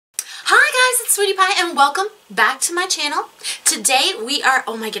it's Sweetie Pie and welcome back to my channel. Today we are,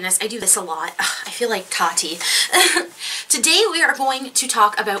 oh my goodness, I do this a lot. Ugh, I feel like Tati. Today we are going to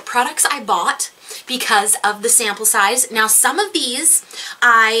talk about products I bought because of the sample size. Now some of these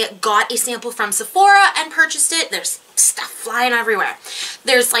I got a sample from Sephora and purchased it. There's stuff flying everywhere.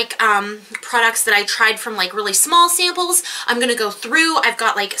 There's like products that I tried from like really small samples. I'm gonna go through. I've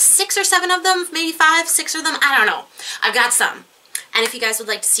got like 6 or 7 of them, maybe 5, 6 of them. I don't know. I've got some. And if you guys would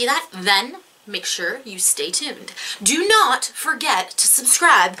like to see that, then make sure you stay tuned. Do not forget to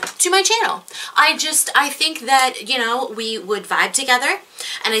subscribe to my channel. I think that, you know, we would vibe together,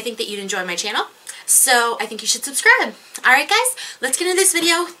 and I think that you'd enjoy my channel. So I think you should subscribe. Alright guys, let's get into this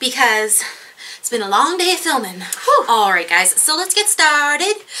video because it's been a long day of filming. Alright guys, so let's get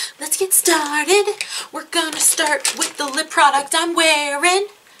started. Let's get started. We're gonna start with the lip product I'm wearing.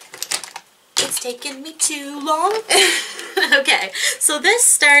 It's taken me too long. Okay, so this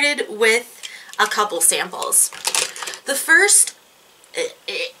started with a couple samples. The first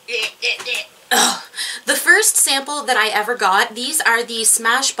sample that I ever got, these are the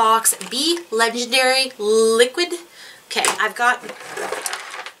Smashbox Be Legendary Liquid. Okay, I've got,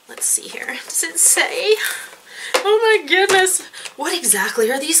 let's see here. Does it say? Oh my goodness. What exactly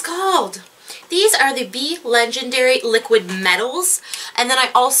are these called? These are the Be Legendary Liquid Metals, and then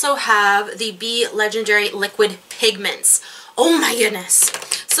I also have the Be Legendary Liquid Pigments. Oh my goodness.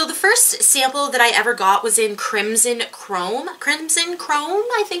 So the first sample that I ever got was in Crimson Chrome. Crimson Chrome,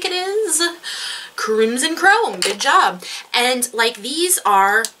 I think it is. Crimson Chrome, good job. And like these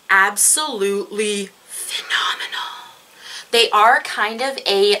are absolutely phenomenal. They are kind of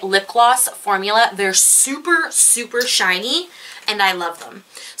a lip gloss formula. They're super, super shiny, and I love them.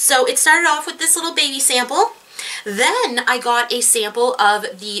 So it started off with this little baby sample. Then I got a sample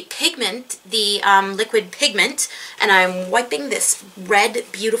of the pigment, the liquid pigment, and I'm wiping this red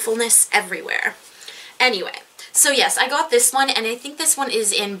beautifulness everywhere. Anyway, so yes, I got this one, and I think this one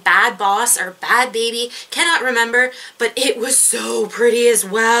is in Bad Boss or Bad Baby. Cannot remember, but it was so pretty as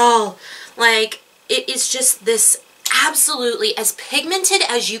well. Like, it is just this absolutely as pigmented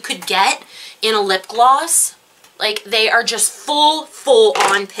as you could get in a lip gloss. Like, they are just full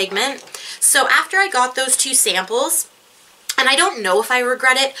on pigment. So after I got those 2 samples, and I don't know if I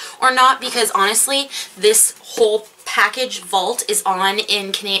regret it or not, because honestly, this whole package vault is on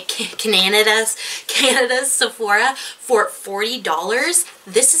in Canada's Sephora for $40.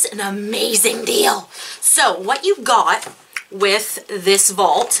 This is an amazing deal. So what you got with this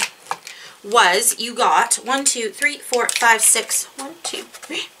vault was you got 1, 2, 3, 4, 5, 6. 1, 2,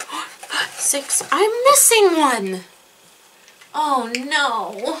 3, 4, 5, 6. I'm missing one. Oh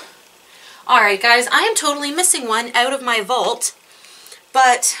no. Alright guys, I am totally missing one out of my vault,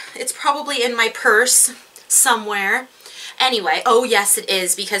 but it's probably in my purse somewhere. Anyway, oh yes it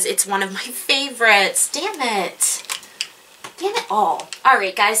is, because it's one of my favorites. Damn it. Damn it all.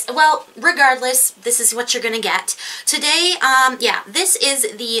 Alright guys, well, regardless, this is what you're gonna get. Today, yeah, this is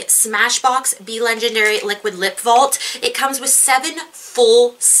the Smashbox Be Legendary Liquid Lip Vault. It comes with 7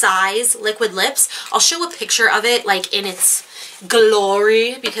 full-size liquid lips. I'll show a picture of it, like, in its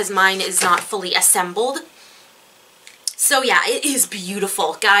glory, because mine is not fully assembled. So yeah, it is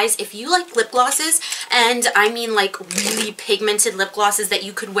beautiful. Guys, if you like lip glosses, and I mean like really pigmented lip glosses that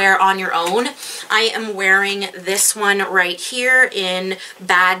you could wear on your own, I am wearing this one right here in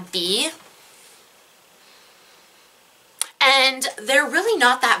Bad Bee. And they're really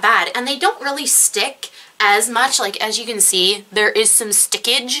not that bad, and they don't really stick as much. Like, as you can see, there is some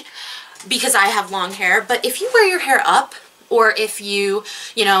stickage because I have long hair, but if you wear your hair up, or if you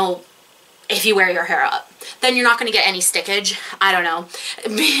know, if you wear your hair up, then you're not going to get any stickage. I don't know.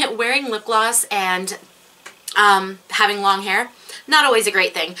 Wearing lip gloss and having long hair, not always a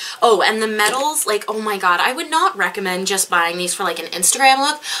great thing. Oh, and the metals, like, oh my god, I would not recommend just buying these for like an Instagram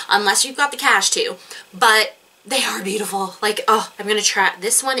look unless you've got the cash to. But they are beautiful. Like, oh, I'm going to try.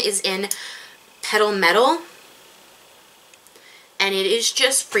 This one is in Petal Metal, and it is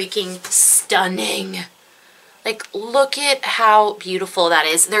just freaking stunning. Like, look at how beautiful that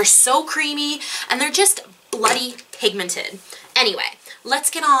is. They're so creamy, and they're just bloody pigmented. Anyway, let's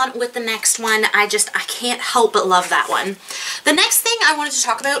get on with the next one. I can't help but love that one. The next thing I wanted to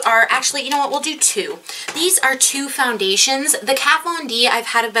talk about are, actually, you know what, we'll do 2. These are 2 foundations. The Kat Von D I've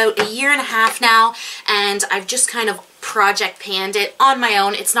had about a year and a half now, and I've just kind of project panned it on my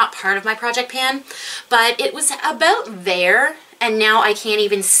own. It's not part of my project pan, but it was about there. And now I can't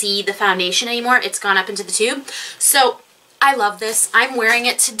even see the foundation anymore. It's gone up into the tube. So I love this. I'm wearing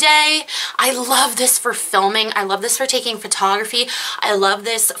it today. I love this for filming. I love this for taking photography. I love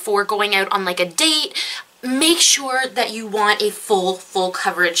this for going out on like a date. Make sure that you want a full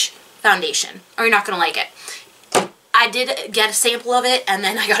coverage foundation, or you're not gonna like it. I did get a sample of it, and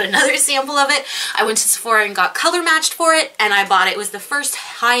then I got another sample of it. I went to Sephora and got color matched for it, and I bought it. It was the first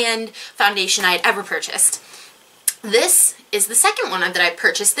high-end foundation I had ever purchased. This is the second one that I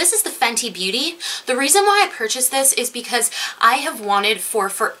purchased. This is the Fenty Beauty. The reason why I purchased this is because I have wanted for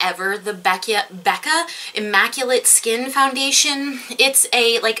forever the Becca Immaculate Skin Foundation. It's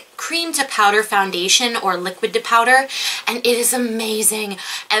a like cream to powder foundation or liquid to powder, and it is amazing.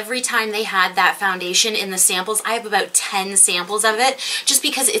 Every time they had that foundation in the samples, I have about 10 samples of it just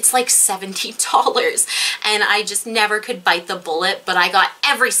because it's like $70, and I just never could bite the bullet, but I got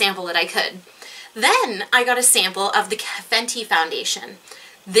every sample that I could. Then I got a sample of the Fenty foundation.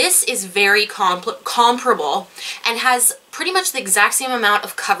 This is very comparable and has pretty much the exact same amount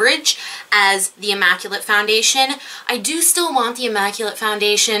of coverage as the Immaculate foundation. I do still want the Immaculate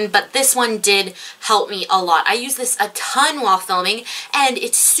foundation, but this one did help me a lot. I use this a ton while filming, and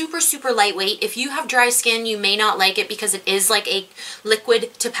it's super, super lightweight. If you have dry skin, you may not like it because it is like a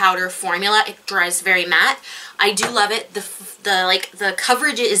liquid to powder formula. It dries very matte. I do love it. The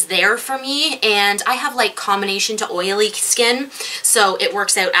coverage is there for me, and I have like combination to oily skin, so it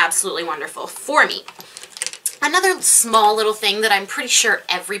works out absolutely wonderful for me. Another small little thing that I'm pretty sure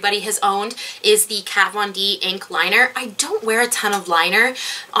everybody has owned is the Kat Von D ink liner. I don't wear a ton of liner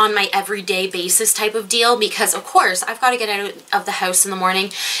on my everyday basis type of deal because, of course, I've got to get out of the house in the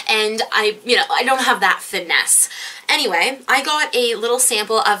morning, and I don't have that finesse. Anyway, I got a little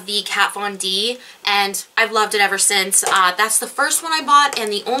sample of the Kat Von D, and I've loved it ever since. That's the first one I bought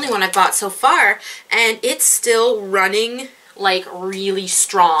and the only one I've bought so far, and it's still running like really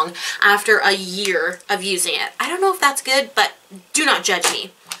strong after a year of using it. I don't know if that's good, but do not judge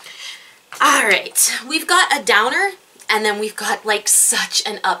me. Alright, we've got a downer, and then we've got like such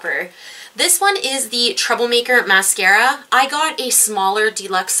an upper. This one is the Troublemaker mascara. I got a smaller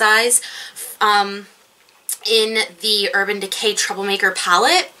deluxe size in the Urban Decay Troublemaker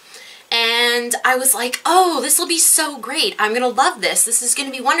palette, and I was like, oh, this will be so great. I'm gonna love this. This is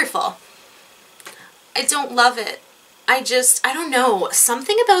gonna be wonderful. I don't love it. I don't know,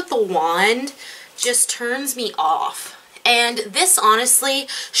 something about the wand just turns me off. And this honestly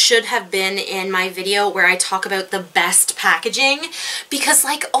should have been in my video where I talk about the best packaging, because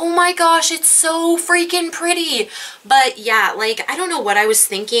like, oh my gosh, it's so freaking pretty. But yeah, like, I don't know what I was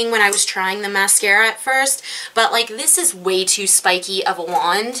thinking when I was trying the mascara at first, but like, this is way too spiky of a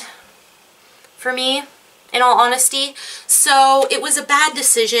wand for me, in all honesty. So it was a bad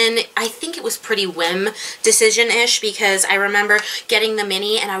decision. I think it was pretty whim decision-ish, because I remember getting the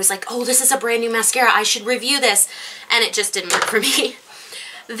mini and I was like, oh, this is a brand new mascara, I should review this, and it just didn't work for me.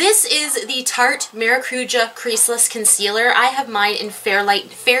 This is the Tarte Maracuja Creaseless Concealer. I have mine in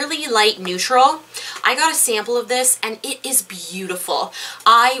Fairly Light Neutral. I got a sample of this, and it is beautiful.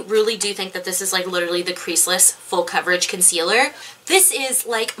 I really do think that this is like literally the creaseless full coverage concealer. This is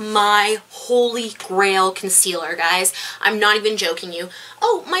like my holy grail concealer, guys. I'm not even joking you.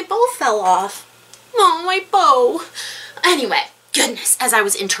 Oh, my bow fell off. Oh, my bow. Anyway, goodness, as I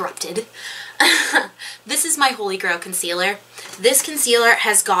was interrupted. This is my holy grail concealer. This concealer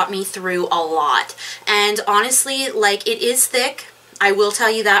has got me through a lot, and honestly, like, it is thick. I will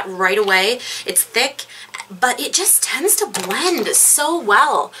tell you that right away. It's thick, but it just tends to blend so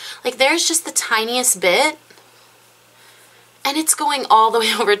well. Like, there's just the tiniest bit, and it's going all the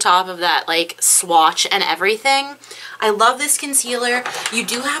way over top of that, like, swatch and everything. I love this concealer. You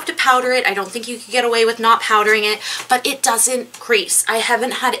do have to powder it. I don't think you could get away with not powdering it, but it doesn't crease. I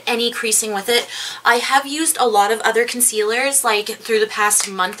haven't had any creasing with it. I have used a lot of other concealers, like, through the past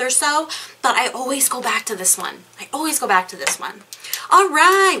month or so, but I always go back to this one. I always go back to this one.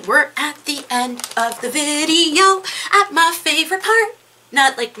 Alright, we're at the end of the video, at my favorite part.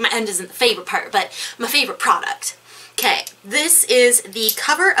 Not like my end isn't the favorite part, but my favorite product. Okay, this is the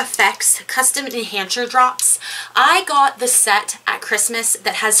Cover FX Custom Enhancer Drops. I got the set at Christmas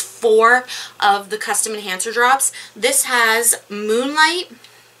that has 4 of the Custom Enhancer Drops. This has Moonlight,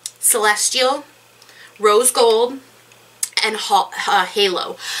 Celestial, Rose Gold, and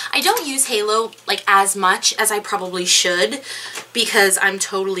Halo. I don't use Halo like as much as I probably should, because I'm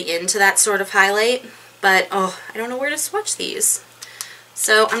totally into that sort of highlight, but oh, I don't know where to swatch these.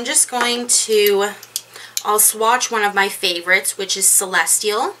 So I'm just going to... I'll swatch one of my favorites, which is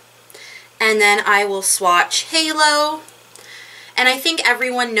Celestial, and then I will swatch Halo. And I think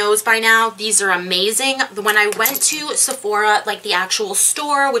everyone knows by now, these are amazing. When I went to Sephora, like the actual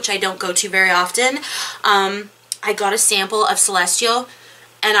store, which I don't go to very often, I got a sample of Celestial.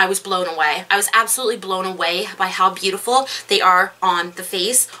 and I was blown away. I was absolutely blown away by how beautiful they are on the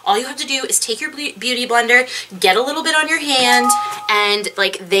face. All you have to do is take your beauty blender, get a little bit on your hand, and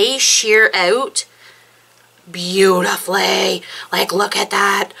like they sheer out beautifully. Like, look at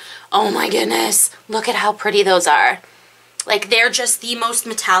that. Oh my goodness. Look at how pretty those are. Like, they're just the most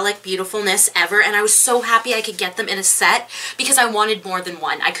metallic beautifulness ever, and I was so happy I could get them in a set because I wanted more than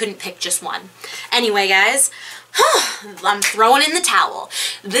one. I couldn't pick just one. Anyway, guys, I'm throwing in the towel.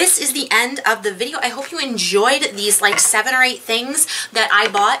 This is the end of the video. I hope you enjoyed these like 7 or 8 things that I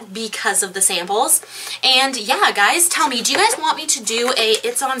bought because of the samples. And yeah, guys, tell me, do you guys want me to do a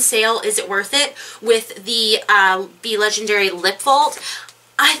It's on Sale, Is It Worth It with the Be Legendary Lip Vault?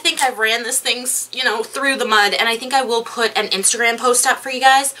 I think I've ran this thing, you know, through the mud, and I think I will put an Instagram post up for you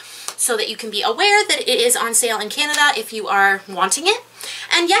guys so that you can be aware that it is on sale in Canada if you are wanting it.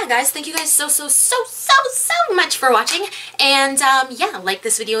 And yeah, guys, thank you guys so much for watching. And yeah, like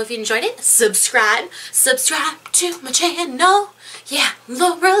this video if you enjoyed it. Subscribe to my channel. Yeah,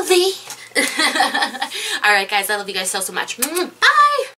 Laura Lee. Alright, guys, I love you guys so much. Bye!